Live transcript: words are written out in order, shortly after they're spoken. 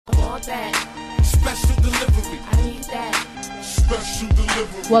want that. Special delivery. I need that. Special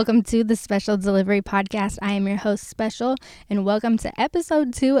delivery. Welcome to the Special Delivery Podcast. I am your host, Special, and welcome to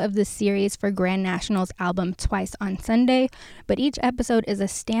episode 2 of the series for Grand National's album Twice on Sunday. But each episode is a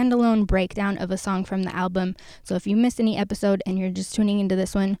standalone breakdown of a song from the album. So if you missed any episode and you're just tuning into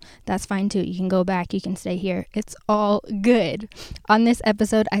this one, that's fine too. You can go back, you can stay here. It's all good. On this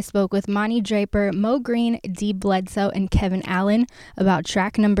episode, I spoke with Monty Draper, Mo Green, D. Bledsoe, and Kevin Allen about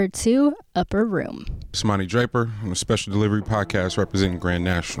track number 2, Upper Room. It's Monty Draper. I'm a Special Delivery Podcast representing Grand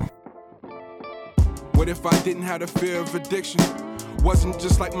National. What if I didn't have the fear of addiction? Wasn't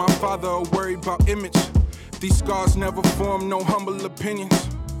just like my father or worried about image. These scars never formed no humble opinions.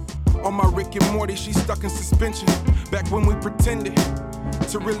 On my Rick and Morty, she stuck in suspension. Back when we pretended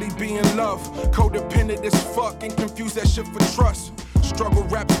to really be in love. Codependent as fuck and confused that shit for trust. Struggle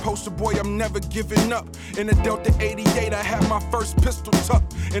raps poster boy, I'm never giving up. In a Delta 88, I had my first pistol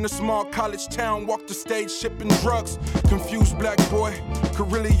tucked. In a small college town, walked the stage shipping drugs. Confused black boy,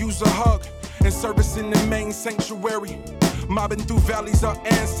 could really use a hug. And service in the main sanctuary. Mobbing through valleys, our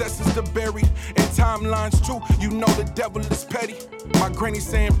ancestors are buried. And timelines too, you know the devil is petty. My granny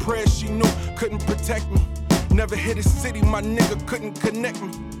saying prayers she knew couldn't protect me. Never hit a city, my nigga couldn't connect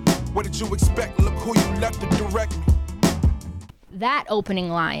me. What did you expect? Look who you left to direct me. That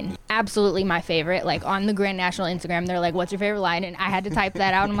opening line, absolutely my favorite. Like on the Grand National Instagram, they're like, what's your favorite line? And I had to type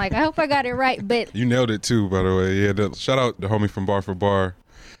that out. I'm like, I hope I got it right. But you nailed it too, by the way. Yeah, shout out the homie from Bar for Bar.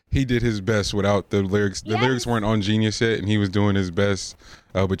 He did his best without the lyrics. The lyrics weren't on Genius yet, and he was doing his best.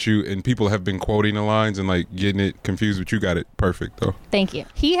 But people have been quoting the lines and like getting it confused, but you got it perfect though. Thank you.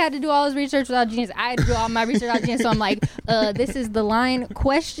 He had to do all his research without Genius. I had to do all my research without Genius. So I'm like, this is the line ?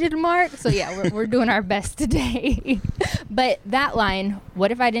 So yeah, we're doing our best today. But that line,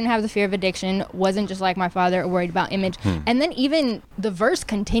 what if I didn't have the fear of addiction? Wasn't just like my father or worried about image. And then even the verse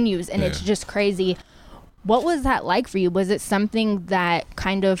continues and it's just crazy. What was that like for you? Was it something that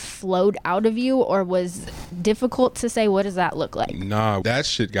kind of flowed out of you or was difficult to say? What does that look like? Nah, that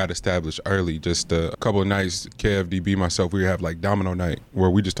shit got established early. Just a couple of nights, Kev, DB, myself, we have like Domino Night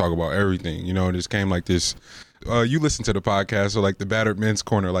where we just talk about everything. You know, it just came like this. You listen to the podcast, so like the Battered Men's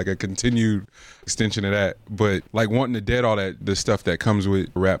Corner, like a continued extension of that. But like wanting to dead all that, the stuff that comes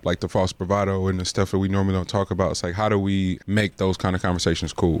with rap, like the false bravado and the stuff that we normally don't talk about. It's like, how do we make those kind of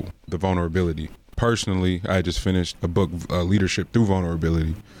conversations cool? The vulnerability. Personally, I just finished a book, Leadership Through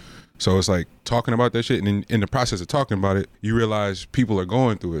Vulnerability. So it's like talking about that shit, and in the process of talking about it, you realize people are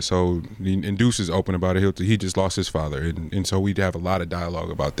going through it. So, and Deuce is open about it. He just lost his father, and so we'd have a lot of dialogue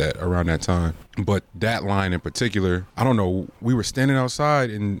about that around that time. But that line in particular, I don't know, we were standing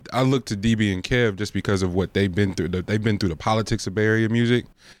outside, and I looked to DB and Kev just because of what they've been through. They've been through the politics of Bay Area music.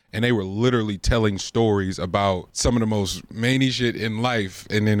 And they were literally telling stories about some of the most many shit in life.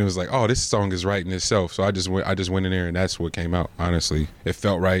 And then it was like, oh, this song is writing itself. So I just went in there and that's what came out, honestly. It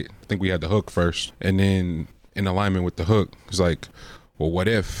felt right. I think we had the hook first. And then in alignment with the hook, it's like, well, what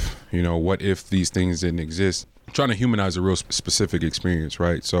if these things didn't exist? I'm trying to humanize a real specific experience,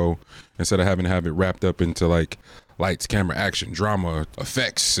 right? So instead of having to have it wrapped up into like lights, camera, action, drama,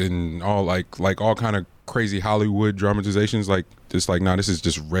 effects, and all like all kind of crazy Hollywood dramatizations, like just like, nah, this is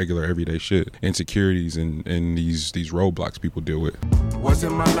just regular everyday shit. Insecurities and these roadblocks people deal with.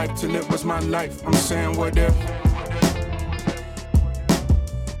 Wasn't my life till it was my life. I'm saying what if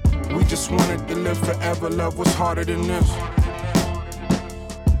we just wanted to live forever. Love was harder than this.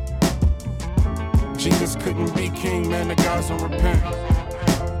 Jesus couldn't be king, man, the guys don't repent.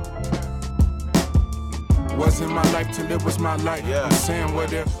 Wasn't my life till it was my life. I'm saying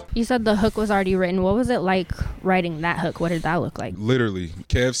what if. You said the hook was already written. What was it like writing that hook? What did that look like? Literally,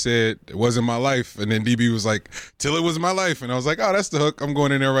 Kev said it wasn't my life, and then DB was like, till it was my life, and I was like, oh, that's the hook. I'm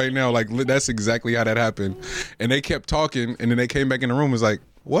going in there right now. Like that's exactly how that happened. And they kept talking, and then they came back in the room. Was like,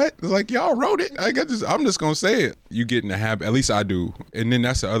 what? It's like, y'all wrote it. I'm just gonna say it. You get in the habit. At least I do. And then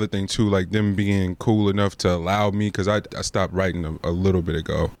that's the other thing too. Like them being cool enough to allow me, because I stopped writing a little bit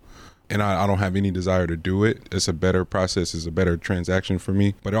ago. And I don't have any desire to do it. It's a better process, it's a better transaction for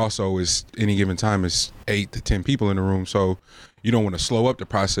me. But also, is any given time, it's 8 to 10 people in the room. So you don't want to slow up the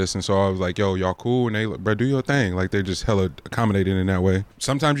process. And so I was like, yo, y'all cool? And they like, bro, do your thing. Like they're just hella accommodated in that way.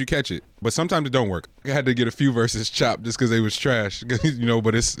 Sometimes you catch it, but sometimes it don't work. I had to get a few verses chopped just because they was trash,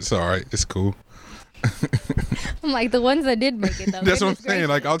 but it's all right. It's cool. I'm like, the ones that did make it though. That's what I'm saying.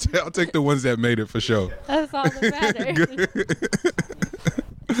 Like I'll take the ones that made it for sure. That's all that matters.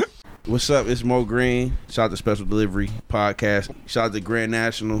 What's up? It's Mo Green. Shout out to Special Delivery Podcast. Shout out to Grand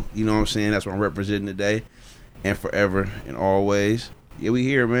National. You know what I'm saying? That's what I'm representing today and forever and always. Yeah, we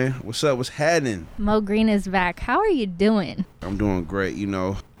here, man. What's up? What's happening? Mo Green is back. How are you doing? I'm doing great. You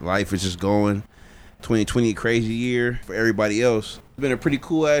know, life is just going. 2020, crazy year for everybody else. It's been a pretty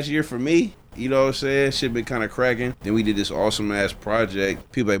cool ass year for me. You know what I'm saying? Shit been kind of cracking. Then we did this awesome ass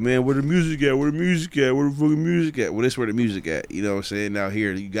project. People like, man, where the music at? Where the music at? Where the fucking music at? Well, this where the music at. You know what I'm saying? Now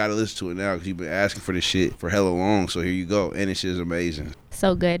here, you gotta listen to it now because you've been asking for this shit for hella long. So here you go. And this shit is amazing.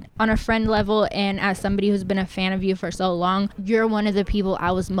 So good. On a friend level, and as somebody who's been a fan of you for so long, you're one of the people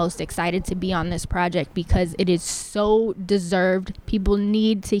I was most excited to be on this project because it is so deserved. People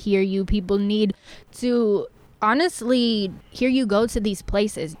need to hear you. People need to honestly hear you go to these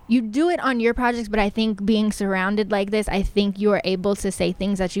places. You do it on your projects, but I think being surrounded like this, I think you are able to say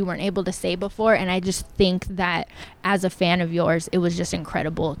things that you weren't able to say before. And I just think that as a fan of yours, it was just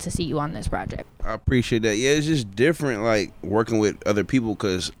incredible to see you on this project. I appreciate that. Yeah, it's just different, like, working with other people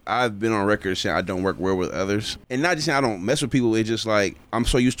because I've been on record saying I don't work well with others. And not just saying I don't mess with people, it's just like I'm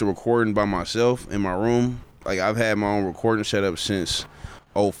so used to recording by myself in my room. Like, I've had my own recording setup since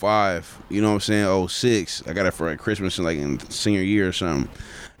 05, you know what I'm saying, 06. I got it for like Christmas and like in senior year or something.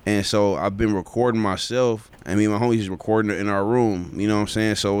 And so I've been recording myself. I mean, my homies just recording it in our room, you know what I'm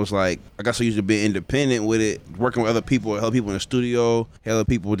saying? So it was like, I got so used to being independent with it, working with other people, other people in the studio, other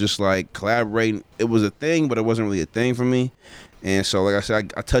people just like collaborating. It was a thing, but it wasn't really a thing for me. And so, like I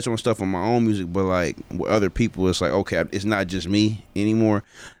said, I touch on stuff on my own music, but like with other people, it's like, okay, it's not just me anymore.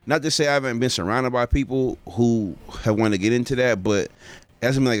 Not to say I haven't been surrounded by people who have wanted to get into that, but it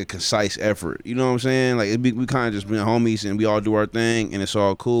hasn't been like a concise effort. You know what I'm saying? Like, we kind of just been homies and we all do our thing and it's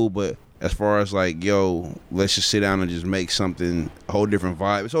all cool. But as far as like, yo, let's just sit down and just make something, a whole different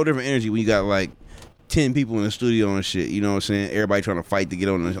vibe. It's a whole different energy when you got like 10 people in the studio and shit. You know what I'm saying? Everybody trying to fight to get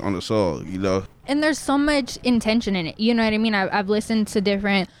on the song, you know? And there's so much intention in it. You know what I mean? I've listened to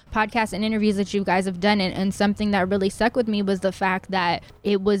different podcasts and interviews that you guys have done. And something that really stuck with me was the fact that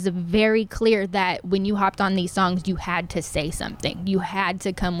it was very clear that when you hopped on these songs, you had to say something. You had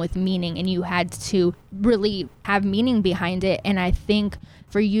to come with meaning and you had to really have meaning behind it. And I think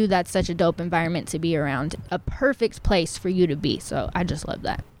for you, that's such a dope environment to be around. A perfect place for you to be. So I just love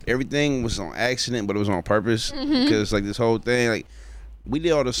that. Everything was on accident, but it was on purpose. Because like this whole thing, like, we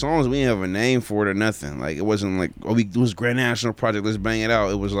did all the songs, we didn't have a name for it or nothing. Like, it wasn't like, oh, it was Grand National Project, let's bang it out.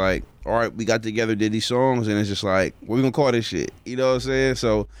 It was like, all right, we got together, did these songs, and it's just like, what we gonna call this shit? You know what I'm saying?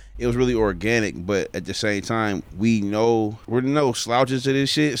 So it was really organic, but at the same time, we're no slouches to this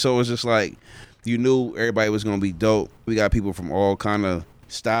shit. So it's just like, you knew everybody was gonna be dope. We got people from all kind of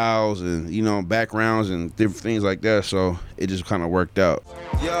styles and, you know, backgrounds and different things like that. So it just kind of worked out.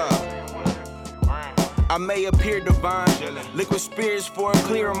 Yeah. I may appear divine, liquid spirits for a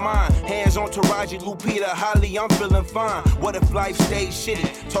clearer mind. Hands on Taraji, Lupita, Holly, I'm feeling fine. What if life stays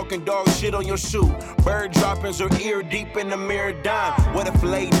shitty? Talking dog shit on your shoe. Bird droppings or ear deep in the mirror dime. What if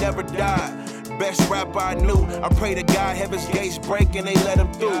Lay never died? Best rapper I knew. I pray to God heaven's gates break and they let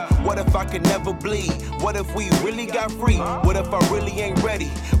him through. What if I could never bleed? What if we really got free? What if I really ain't ready?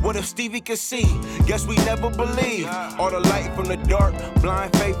 What if Stevie could see? Guess we never believe. All the light from the dark,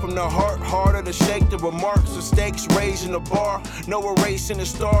 blind faith from the heart. Harder to shake the remarks, the stakes raising the bar. No erasing the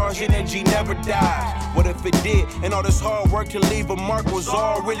stars, energy never dies. What if it did? And all this hard work to leave a mark was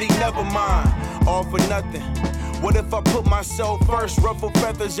all really never mine. All for nothing. What if I put myself first, ruffled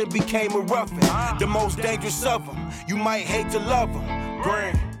feathers and became a ruffin? The most dangerous of them, you might hate to love them.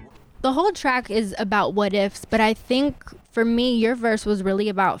 Grand. The whole track is about what ifs, but I think for me, your verse was really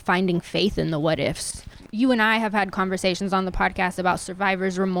about finding faith in the what ifs. You and I have had conversations on the podcast about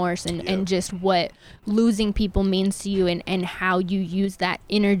survivor's remorse and just what losing people means to you and how you use that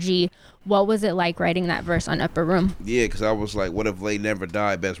energy. What was it like writing that verse on Upper Room? Yeah, because I was like, what if Lay never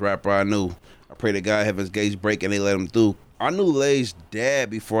died? Best rapper I knew. I pray to God heaven's gates break and they let him through. I knew Lay's dad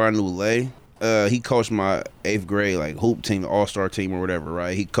before I knew Lay. He coached my 8th grade like hoop team, the all-star team or whatever,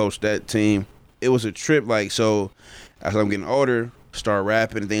 right? He coached that team. It was a trip, like, so as I'm getting older, start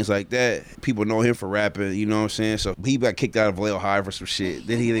rapping and things like that. People know him for rapping, you know what I'm saying? So he got kicked out of Vallejo High for some shit.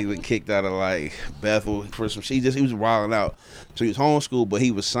 Then he got kicked out of like Bethel for some shit. He was wilding out. So he was homeschooled, but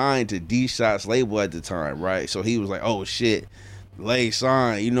he was signed to D-Shot's label at the time, right? So he was like, oh shit, Lay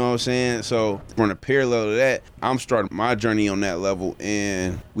signed, you know what I'm saying? So from a parallel to that, I'm starting my journey on that level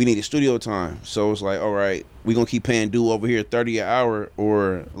and we needed studio time. So it's like, all right, we gonna keep paying dude over here $30 an hour,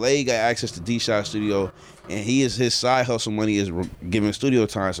 or Lay got access to D-Shot studio and his side hustle money is giving studio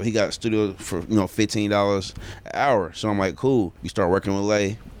time. So he got studio for, $15 an hour. So I'm like, cool. We start working with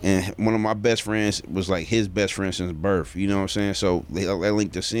Lay. And one of my best friends was like his best friend since birth, you know what I'm saying? So they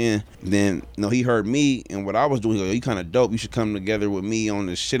linked us in. Then, he heard me and what I was doing. He goes, you kind of dope. You should come together with me on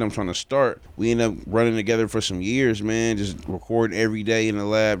this shit I'm trying to start. We ended up running together for some years, man, just recording every day in the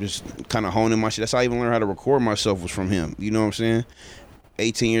lab, just kind of honing my shit. That's how I even learned how to record myself, was from him, you know what I'm saying?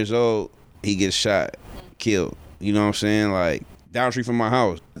 18 years old, he gets shot, killed, you know what I'm saying? Like, down the street from my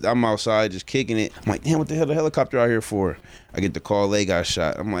house. I'm outside just kicking it. I'm like, damn, what the hell the helicopter out here for? I get the call, they got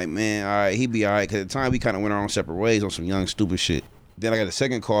shot. I'm like, man, all right, he be all right. Because at the time, we kind of went our own separate ways on some young, stupid shit. Then I got a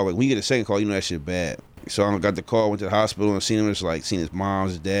second call. Like, when you get a second call, you know that shit bad. So I got the call, went to the hospital and seen him. Just like, seen his mom,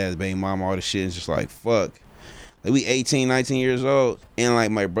 his dad, his baby mom, all this shit. It's just like, fuck. Like, we 18, 19 years old. And like,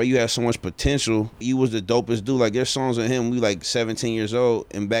 my bro, you have so much potential. You was the dopest dude. Like, there's songs of him, we like 17 years old.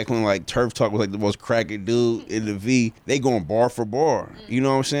 And back when like Turf Talk was like the most cracking dude in the V, they going bar for bar. You know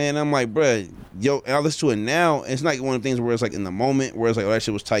what I'm saying? I'm like, bro, yo, and I listen to it now. It's not one of the things where it's like in the moment, where it's like, oh, that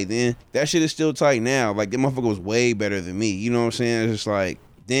shit was tight then. That shit is still tight now. Like, that motherfucker was way better than me. You know what I'm saying? It's just like,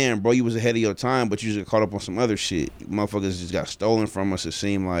 damn, bro, you was ahead of your time, but you just got caught up on some other shit. Motherfuckers just got stolen from us, it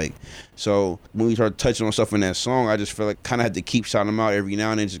seemed like. So when we started touching on stuff in that song, I just felt like kind of had to keep shouting them out every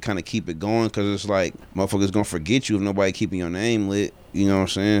now and then, just kind of keep it going, because it's like, motherfuckers gonna forget you if nobody keeping your name lit. You know what I'm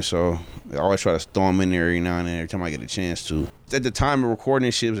saying? So I always try to throw them in there every now and then, every time I get a chance to. At the time of recording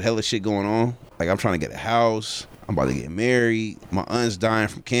this shit, there was hella shit going on. Like, I'm trying to get a house. I'm about to get married. My aunt's dying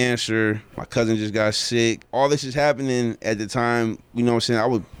from cancer. My cousin just got sick. All this is happening at the time, you know what I'm saying? I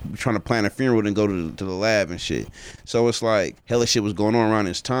was trying to plan a funeral and go to the lab and shit. So it's like, hella shit was going on around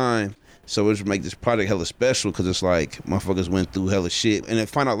this time. So it just make this project hella special, because it's like, motherfuckers went through hella shit. And then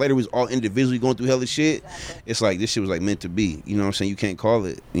find out later we was all individually going through hella shit. It's like, this shit was like meant to be. You know what I'm saying? You can't call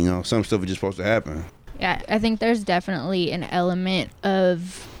it. You know, some stuff is just supposed to happen. Yeah, I think there's definitely an element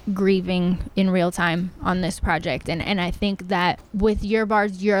of grieving in real time on this project, and I think that with your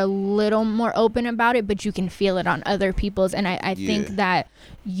bars you're a little more open about it, but you can feel it on other people's, and I think that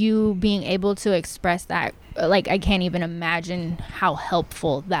you being able to express that, like, I can't even imagine how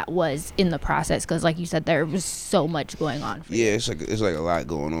helpful that was in the process, because like you said, there was so much going on for you. It's like a lot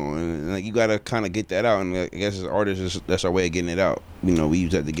going on, and like, you gotta kind of get that out, and I guess as artists, that's our way of getting it out. You know, we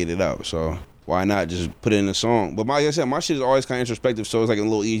use that to get it out, so why not just put it in a song? But like I said, my shit is always kind of introspective, so it's like a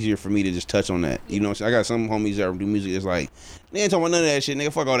little easier for me to just touch on that. You know what I'm saying? I got some homies that do music that's like, they ain't talking about none of that shit,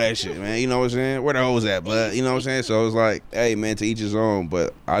 nigga, fuck all that shit, man. You know what I'm saying? Where the hoes at, but you know what I'm saying? So it's like, hey, man, to each his own,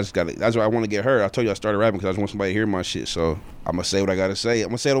 but I just gotta, that's why I want to get heard. I told you I started rapping because I just want somebody to hear my shit, so I'm gonna say what I gotta say. I'm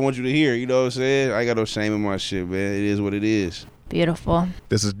gonna say what I want you to hear, you know what I'm saying? I ain't got no shame in my shit, man. It is what it is. Beautiful.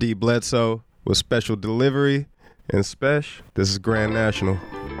 This is D Bledsoe with Special Delivery and Spesh. This is Grand National.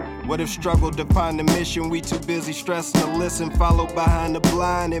 What if struggle defined the mission? We too busy stressing to listen, follow behind the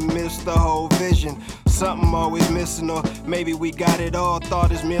blind and miss the whole vision. Something always missing, or maybe we got it all.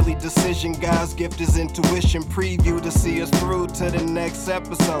 Thought is merely decision. God's gift is intuition. Preview to see us through to the next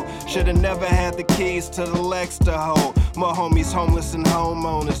episode. Should've never had the keys to the Lex to hold. More homies homeless and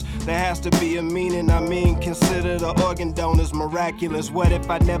homeowners. There has to be a meaning. I mean, consider the organ donors miraculous. What if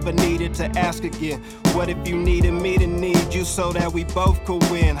I never needed to ask again? What if you needed me to need you so that we both could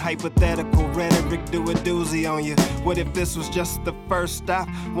win? Hypothetical rhetoric, do a doozy on you. What if this was just the first stop?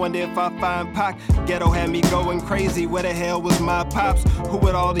 Wonder if I find Pac. Ghetto had me going crazy. Where the hell was my pops? Who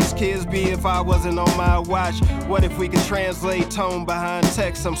would all these kids be if I wasn't on my watch? What if we could translate tone behind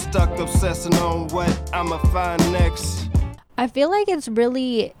text? I'm stuck obsessing on what I'ma find next. I feel like it's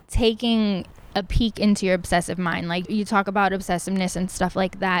really taking a peek into your obsessive mind. Like, you talk about obsessiveness and stuff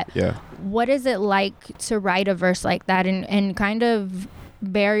like that. Yeah. What is it like to write a verse like that and kind of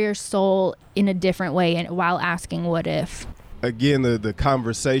bare your soul in a different way and while asking what if? Again, the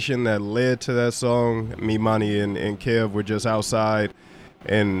conversation that led to that song, me, Monty, and Kev were just outside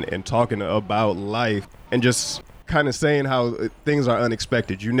and talking about life and just kind of saying how things are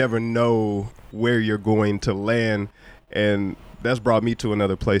unexpected. You never know where you're going to land, and that's brought me to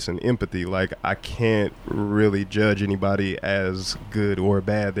another place in empathy. Like, I can't really judge anybody as good or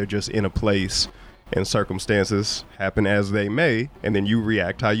bad. They're just in a place, and circumstances happen as they may, and then you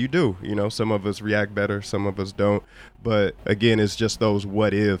react how you do. You know, some of us react better, some of us don't. But again, it's just those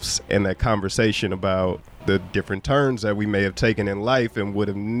what ifs and that conversation about the different turns that we may have taken in life and would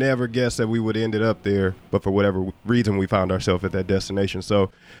have never guessed that we would have ended up there, but for whatever reason we found ourselves at that destination.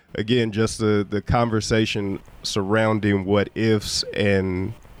 So again, just the conversation surrounding what ifs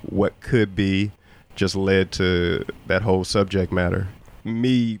and what could be just led to that whole subject matter.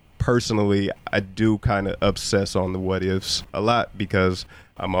 Me personally, I do kind of obsess on the what ifs a lot because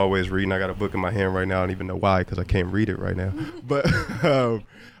I'm always reading. I got a book in my hand right now. I don't even know why, because I can't read it right now. But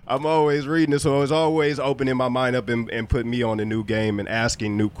I'm always reading it, so it's always opening my mind up and putting me on a new game and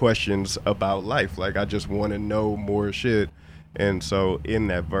asking new questions about life. Like, I just want to know more shit. And so in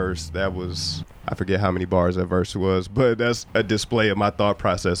that verse, that was, I forget how many bars that verse was, but that's a display of my thought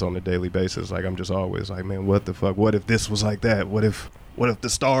process on a daily basis. Like, I'm just always like, man, what the fuck? What if this was like that? What if the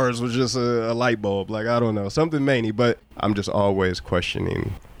stars was just a light bulb? Like, I don't know, something many, but I'm just always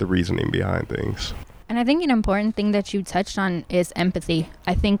questioning the reasoning behind things. And I think an important thing that you touched on is empathy.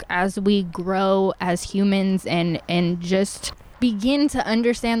 I think as we grow as humans and just begin to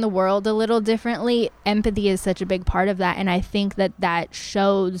understand the world a little differently, empathy is such a big part of that. And I think that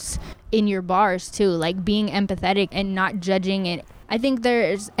shows in your bars too, like being empathetic and not judging it. I think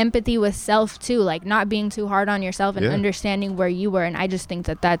there's empathy with self too, like not being too hard on yourself and understanding where you were. And I just think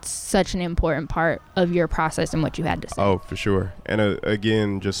that that's such an important part of your process and what you had to say. Oh, for sure. And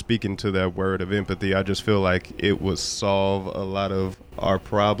again, just speaking to that word of empathy, I just feel like it would solve a lot of our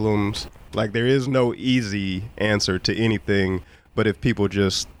problems. Like, there is no easy answer to anything, but if people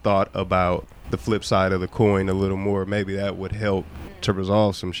just thought about the flip side of the coin a little more, maybe that would help to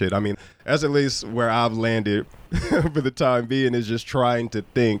resolve some shit. I mean, that's at least where I've landed for the time being, is just trying to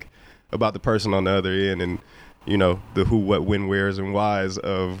think about the person on the other end and, you know, the who, what, when, wheres, and whys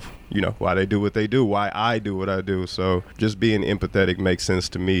of, you know, why they do what they do, why I do what I do. So just being empathetic makes sense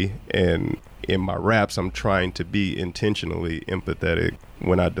to me. And in my raps, I'm trying to be intentionally empathetic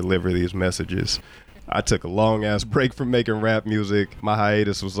when I deliver these messages. I took a long ass break from making rap music. My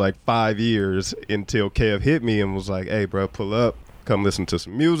hiatus was like 5 years until Kev hit me and was like, hey, bro, pull up, come listen to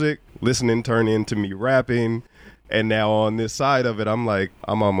some music. Listening turned into me rapping. And now on this side of it, I'm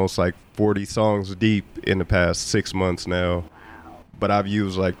almost like 40 songs deep in the past 6 months now. But I've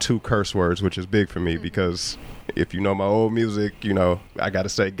used like 2 curse words, which is big for me because if you know my old music, you know, I got to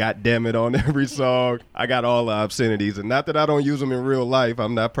say, God damn it on every song. I got all the obscenities. And not that I don't use them in real life.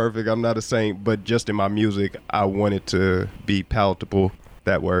 I'm not perfect. I'm not a saint. But just in my music, I want it to be palatable,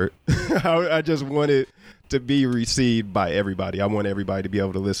 that word. I just want it to be received by everybody. I want everybody to be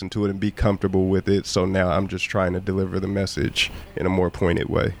able to listen to it and be comfortable with it. So now I'm just trying to deliver the message in a more pointed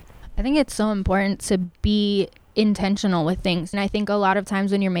way. I think it's so important to be intentional with things. And I think a lot of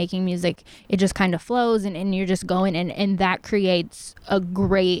times when you're making music, it just kind of flows and you're just going and that creates a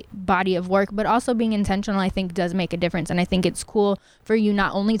great body of work. But also being intentional, I think, does make a difference. And I think it's cool for you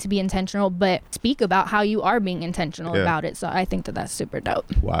not only to be intentional, but speak about how you are being intentional about it. So I think that that's super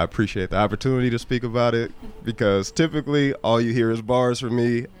dope. Well, I appreciate the opportunity to speak about it because typically all you hear is bars from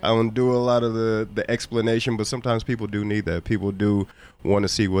me. I don't do a lot of the explanation, but sometimes people do need that. People do want to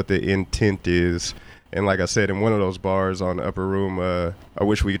see what the intent is. And like I said, in one of those bars on the Upper Room, I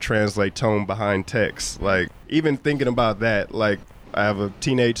wish we could translate tone behind text. Like, even thinking about that, like, I have a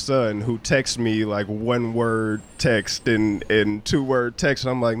teenage son who texts me like 1-word text and 2-word text.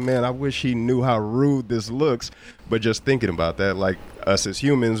 And I'm like, man, I wish he knew how rude this looks. But just thinking about that, like, us as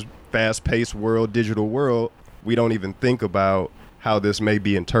humans, fast-paced world, digital world, we don't even think about how this may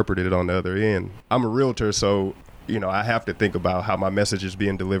be interpreted on the other end. I'm a realtor, so, you know, I have to think about how my message is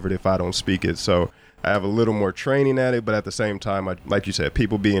being delivered if I don't speak it. So I have a little more training at it, but at the same time, like you said,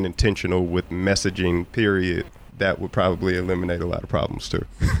 people being intentional with messaging, period, that would probably eliminate a lot of problems too.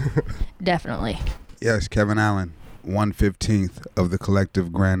 Definitely. Yes, Kevin Allen, 1/15 of the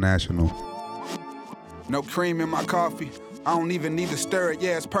Collective Grand National. No cream in my coffee. I don't even need to stir it,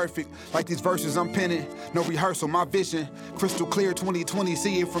 yeah, it's perfect. Like these verses I'm penning, no rehearsal, my vision. Crystal clear 2020,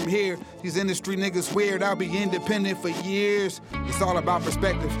 see it from here. These industry niggas weird, I'll be independent for years. It's all about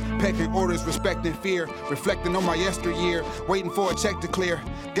perspective, pecking orders, respecting fear. Reflecting on my yesteryear, waiting for a check to clear.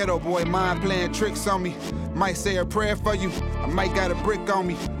 Ghetto boy mind playing tricks on me. Might say a prayer for you, I might got a brick on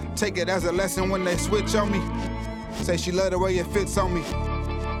me. Take it as a lesson when they switch on me. Say she love the way it fits on me.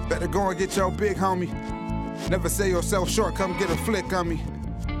 Better go and get your big homie. Never sell yourself short, come get a flick on me.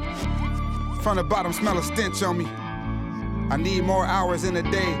 From the bottom, smell a stench on me. I need more hours in a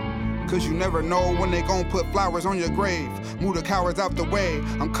day, cause you never know when they gon' put flowers on your grave. Move the cowards out the way,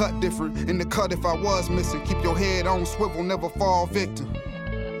 I'm cut different. In the cut if I was missing, keep your head on swivel, never fall victim.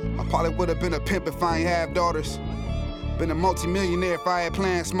 I probably would've been a pimp if I ain't have daughters. Been a multi-millionaire if I had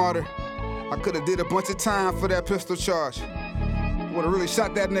planned smarter. I could've did a bunch of time for that pistol charge. Would've really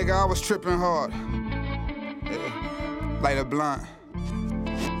shot that nigga, I was tripping hard. Light a blunt.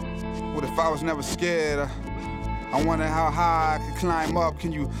 What if I was never scared? I wonder how high I could climb up.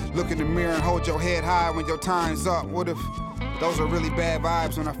 Can you look in the mirror and hold your head high when your time's up? What if those are really bad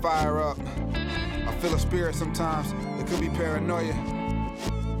vibes when I fire up? I feel a spirit sometimes. It could be paranoia.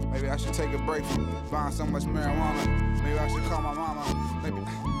 Maybe I should take a break from buying so much marijuana. Maybe I should call my mama. Maybe.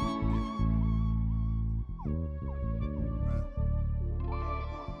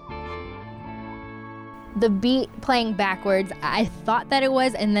 the beat playing backwards, I thought that it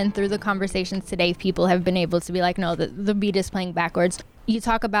was, and then through the conversations today, people have been able to be like, no, the beat is playing backwards. You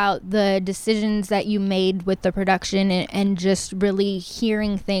talk about the decisions that you made with the production and just really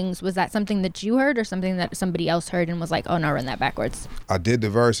hearing things. Was that something that you heard or something that somebody else heard and was like, oh no, run that backwards? I did the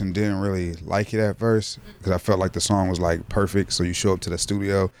verse and didn't really like it at first because I felt like the song was like perfect. So you show up to the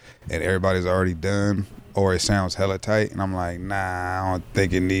studio and everybody's already done, or it sounds hella tight, and I'm like, nah, I don't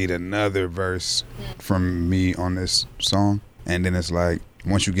think it need another verse from me on this song. And then it's like,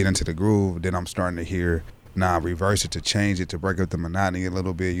 once you get into the groove, then I'm starting to hear, nah, reverse it to change it to break up the monotony a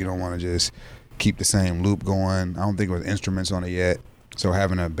little bit. You don't want to just keep the same loop going. I don't think there was instruments on it yet. So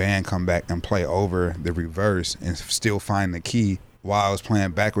having a band come back and play over the reverse and still find the key while I was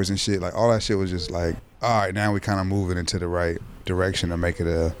playing backwards and shit, like all that shit was just like, all right, now we kind of moving into the right direction to make it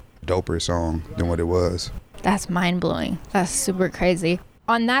a doper song than what it was. That's mind-blowing. That's super crazy.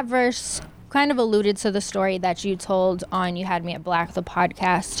 On that verse, kind of alluded to the story that you told on You Had Me at Black, the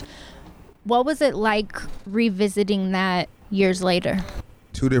podcast. What was it like revisiting that years later?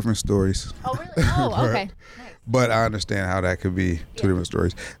 2 different stories. Oh, really? Oh, okay. But I understand how that could be 2 different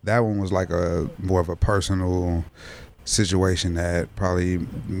stories. That one was like a more of a personal situation that probably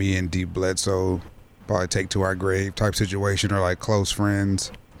me and Deep Bledsoe probably take to our grave type situation, or like close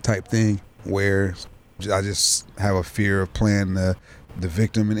friends type thing, where I just have a fear of playing the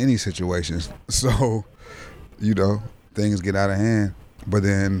victim in any situation. So, you know, things get out of hand. But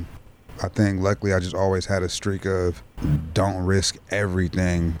then I think luckily I just always had a streak of don't risk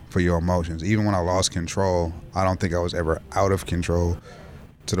everything for your emotions. Even when I lost control, I don't think I was ever out of control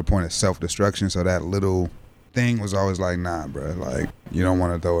to the point of self-destruction. So that little thing was always like, nah, bro, like, you don't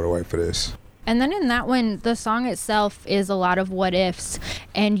want to throw it away for this. And then in that one, the song itself is a lot of what ifs,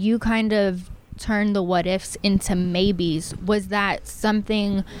 and you kind of turn the what ifs into maybes. Was that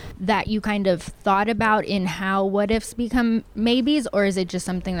something that you kind of thought about in how what ifs become maybes, or is it just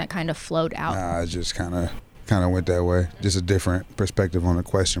something that kind of flowed out? Nah, it just kind of went that way. Just a different perspective on the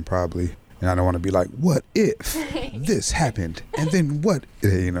question, probably. And I don't want to be like, what if this happened? And then what?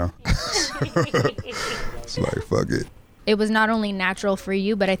 You know? It's like, fuck it. It was not only natural for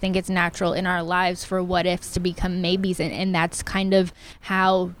you, but I think it's natural in our lives for what ifs to become maybes. And that's kind of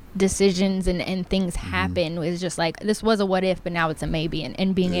how decisions and things happen. It's just like, this was a what if, but now it's a maybe.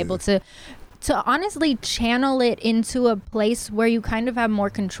 And being able to honestly channel it into a place where you kind of have more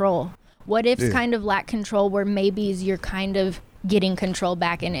control. What ifs kind of lack control, where maybes you're kind of getting control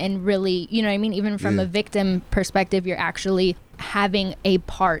back and really, you know what I mean? Even from a victim perspective, you're actually having a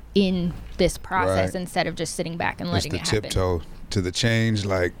part in this process instead of just sitting back and letting it happen. Tiptoe to the change,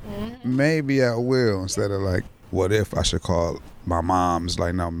 like maybe I will, instead of like, what if I should call my mom's,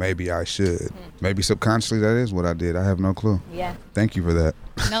 like, no, maybe I should. Maybe subconsciously that is what I did. I have no clue. Yeah. Thank you for that.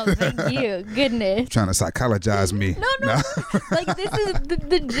 No, thank you. Goodness. Trying to psychologize me. No. Like, this is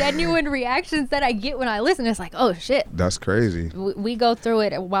the genuine reactions that I get when I listen. It's like, oh, shit. That's crazy. We go through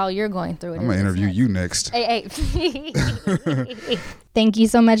it while you're going through it. I'm going to interview you next. Hey. Thank you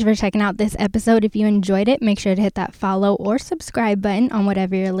so much for checking out this episode. If you enjoyed it, make sure to hit that follow or subscribe button on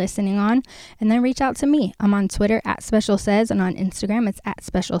whatever you're listening on, and then reach out to me. I'm on Twitter @SpecialSays, and on Instagram it's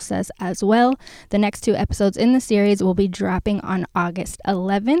 @SpecialSays as well. The next 2 episodes in the series will be dropping on August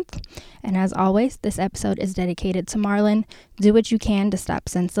 11th. And as always, this episode is dedicated to Marlon. Do what you can to stop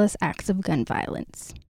senseless acts of gun violence.